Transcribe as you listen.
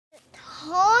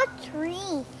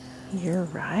tree. You're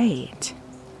right.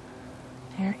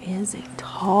 There is a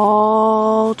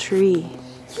tall tree.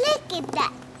 Look at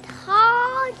that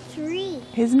tall tree.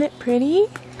 Isn't it pretty?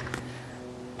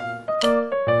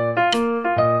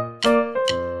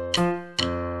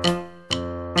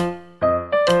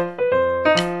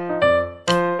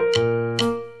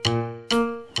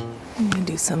 I'm going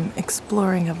to do some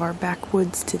exploring of our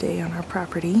backwoods today on our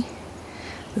property.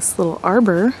 This little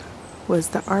arbor was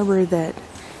the arbor that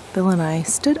Bill and I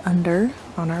stood under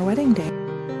on our wedding day.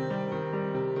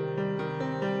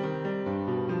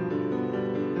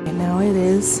 And now it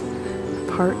is a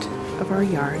part of our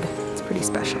yard. It's pretty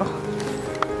special.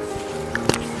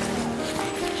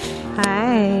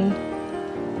 Hi.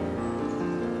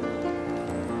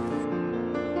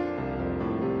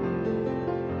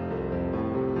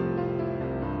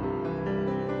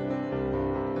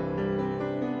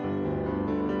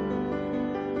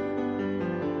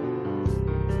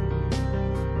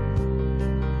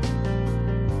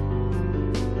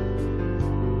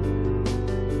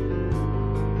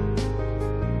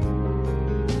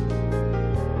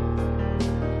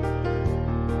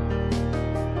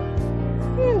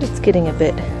 And it's getting a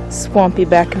bit swampy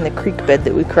back in the creek bed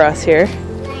that we cross here.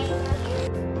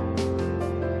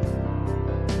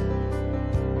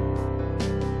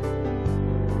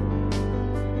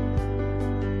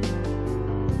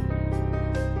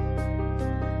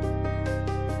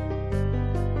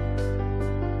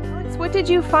 Alex, what did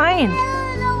you find?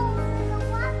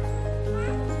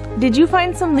 Did you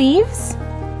find some leaves?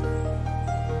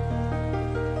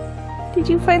 Did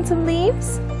you find some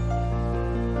leaves?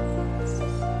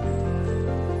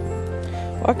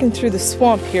 Walking through the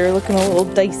swamp here, looking a little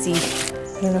dicey.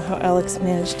 I don't know how Alex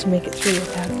managed to make it through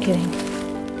without getting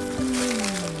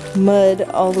mud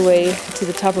all the way to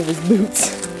the top of his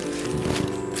boots.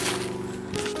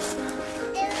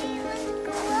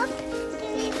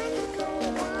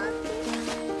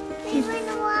 Do you want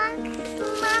to walk,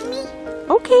 Mommy?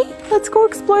 Okay, let's go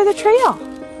explore the trail.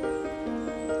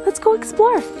 Let's go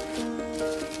explore.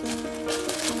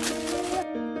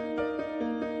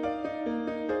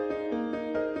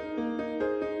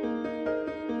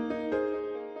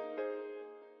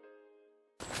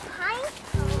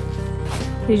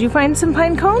 Did you find some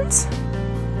pine cones?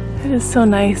 It is so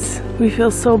nice. We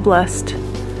feel so blessed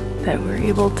that we're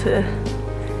able to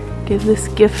give this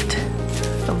gift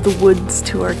of the woods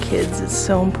to our kids. It's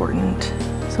so important.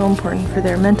 So important for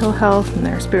their mental health and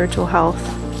their spiritual health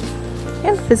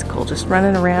and physical, just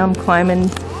running around, climbing.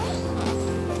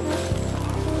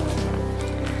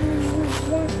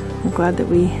 I'm glad that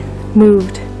we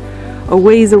moved a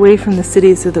ways away from the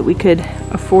city so that we could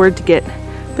afford to get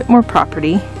a bit more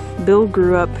property. Bill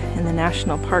grew up in the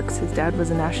national parks. His dad was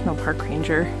a national park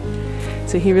ranger.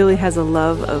 So he really has a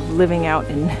love of living out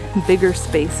in bigger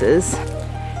spaces.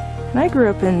 And I grew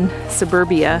up in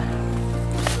suburbia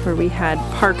where we had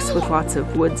parks with lots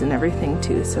of woods and everything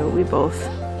too. So we both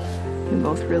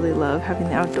really love having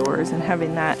the outdoors and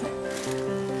having that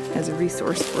as a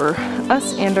resource for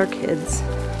us and our kids.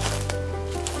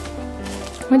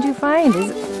 What'd you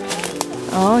find?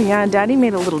 Oh yeah, Daddy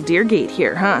made a little deer gate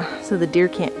here, huh? So the deer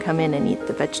can't come in and eat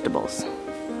the vegetables.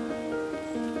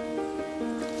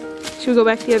 Should we go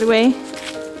back the other way?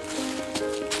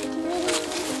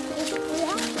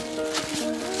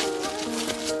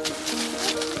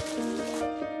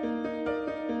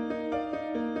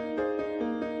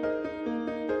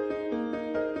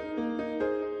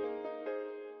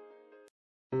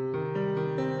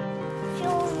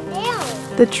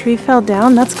 The tree fell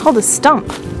down? That's called a stump.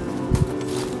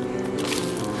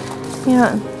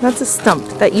 Yeah, that's a stump.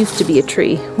 That used to be a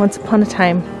tree once upon a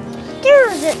time.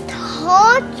 There's a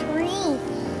tall tree.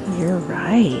 You're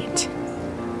right.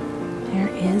 There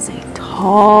is a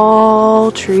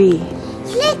tall tree.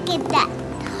 Look at that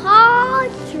tall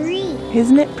tree.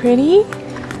 Isn't it pretty?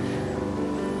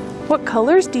 What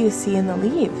colors do you see in the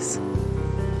leaves?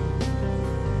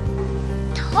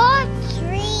 Tall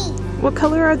tree. What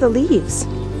color are the leaves?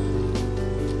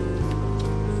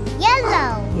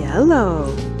 Yellow.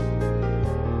 Yellow.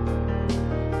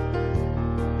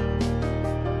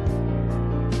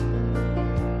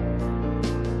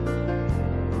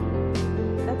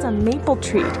 That's a maple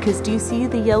tree, because do you see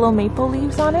the yellow maple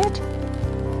leaves on it?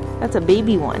 That's a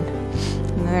baby one.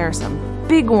 And there are some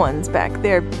big ones back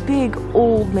there, big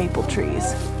old maple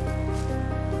trees.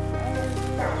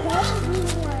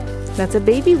 That's a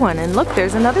baby one, and look,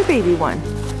 there's another baby one.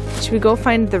 Should we go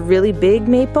find the really big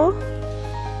maple?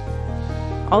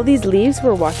 All these leaves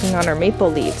we're walking on are maple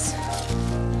leaves.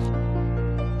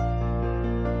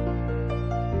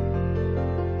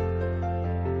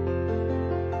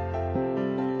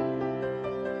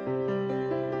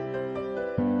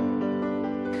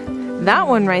 That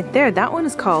one right there, that one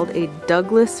is called a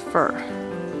Douglas fir.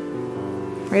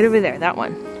 Right over there, that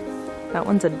one. That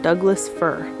one's a Douglas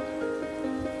fir.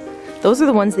 Those are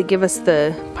the ones that give us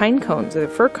the pine cones or the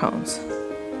fir cones.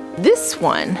 This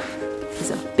one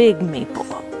is a big maple,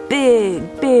 a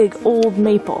big old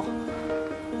maple.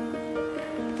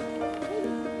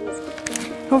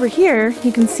 Over here,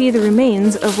 you can see the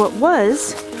remains of what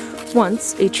was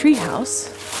once a tree house.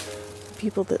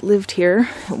 People that lived here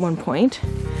at one point.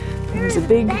 There was a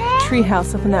big tree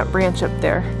house up in that branch up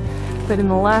there. But in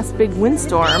the last big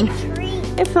windstorm,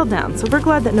 it fell down. So we're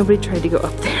glad that nobody tried to go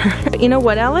up there. But you know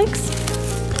what, Alex?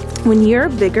 When you're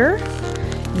bigger,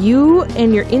 you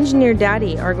and your engineer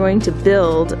daddy are going to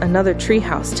build another tree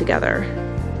house together.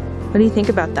 What do you think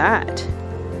about that?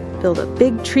 Build a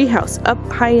big tree house up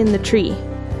high in the tree.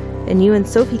 And you and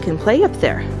Sophie can play up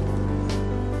there.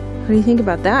 What do you think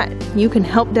about that? You can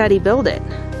help Daddy build it.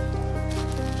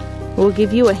 We'll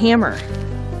give you a hammer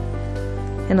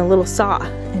and a little saw,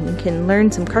 and you can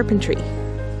learn some carpentry.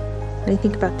 What do you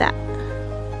think about that?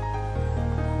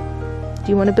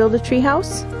 Do you want to build a tree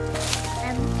house?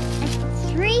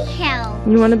 A tree house.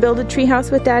 You want to build a tree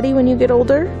house with Daddy when you get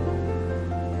older?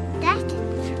 That's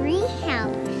a tree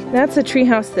house. That's a tree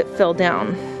house that fell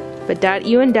down. But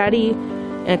you and Daddy,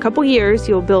 in a couple years,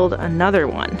 you'll build another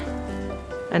one.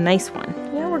 A nice one.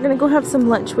 Yeah, we're gonna go have some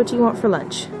lunch. What do you want for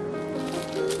lunch?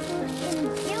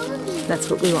 That's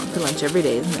what we want for lunch every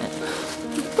day, isn't it?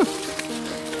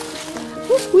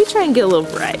 We try and get a little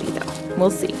variety though.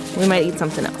 We'll see. We might eat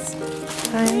something else.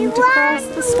 Time to cross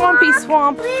the swampy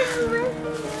swamp.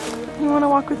 You wanna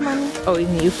walk with Mommy? Oh,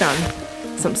 even you found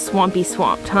some swampy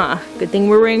swamp, huh? Good thing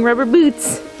we're wearing rubber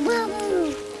boots.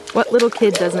 What little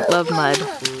kid doesn't love mud?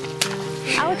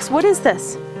 Alex, what is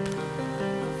this?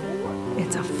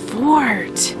 It's a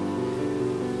fort.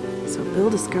 So Bill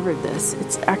discovered this.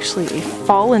 It's actually a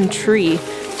fallen tree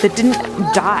that didn't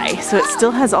die. So it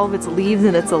still has all of its leaves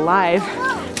and it's alive,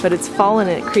 but it's fallen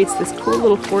and it creates this cool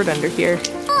little fort under here.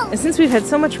 And since we've had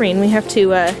so much rain, we have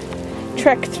to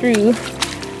trek through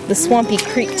the swampy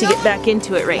creek to get back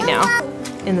into it right now.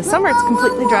 In the summer, it's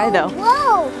completely dry though.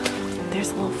 Whoa!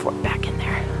 There's a little fort back in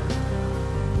there.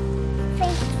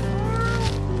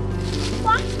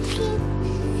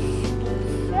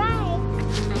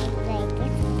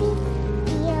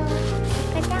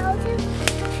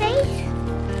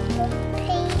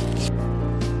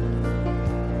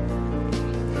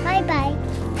 Bye-bye.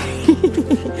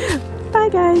 Bye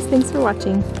guys, thanks for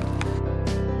watching.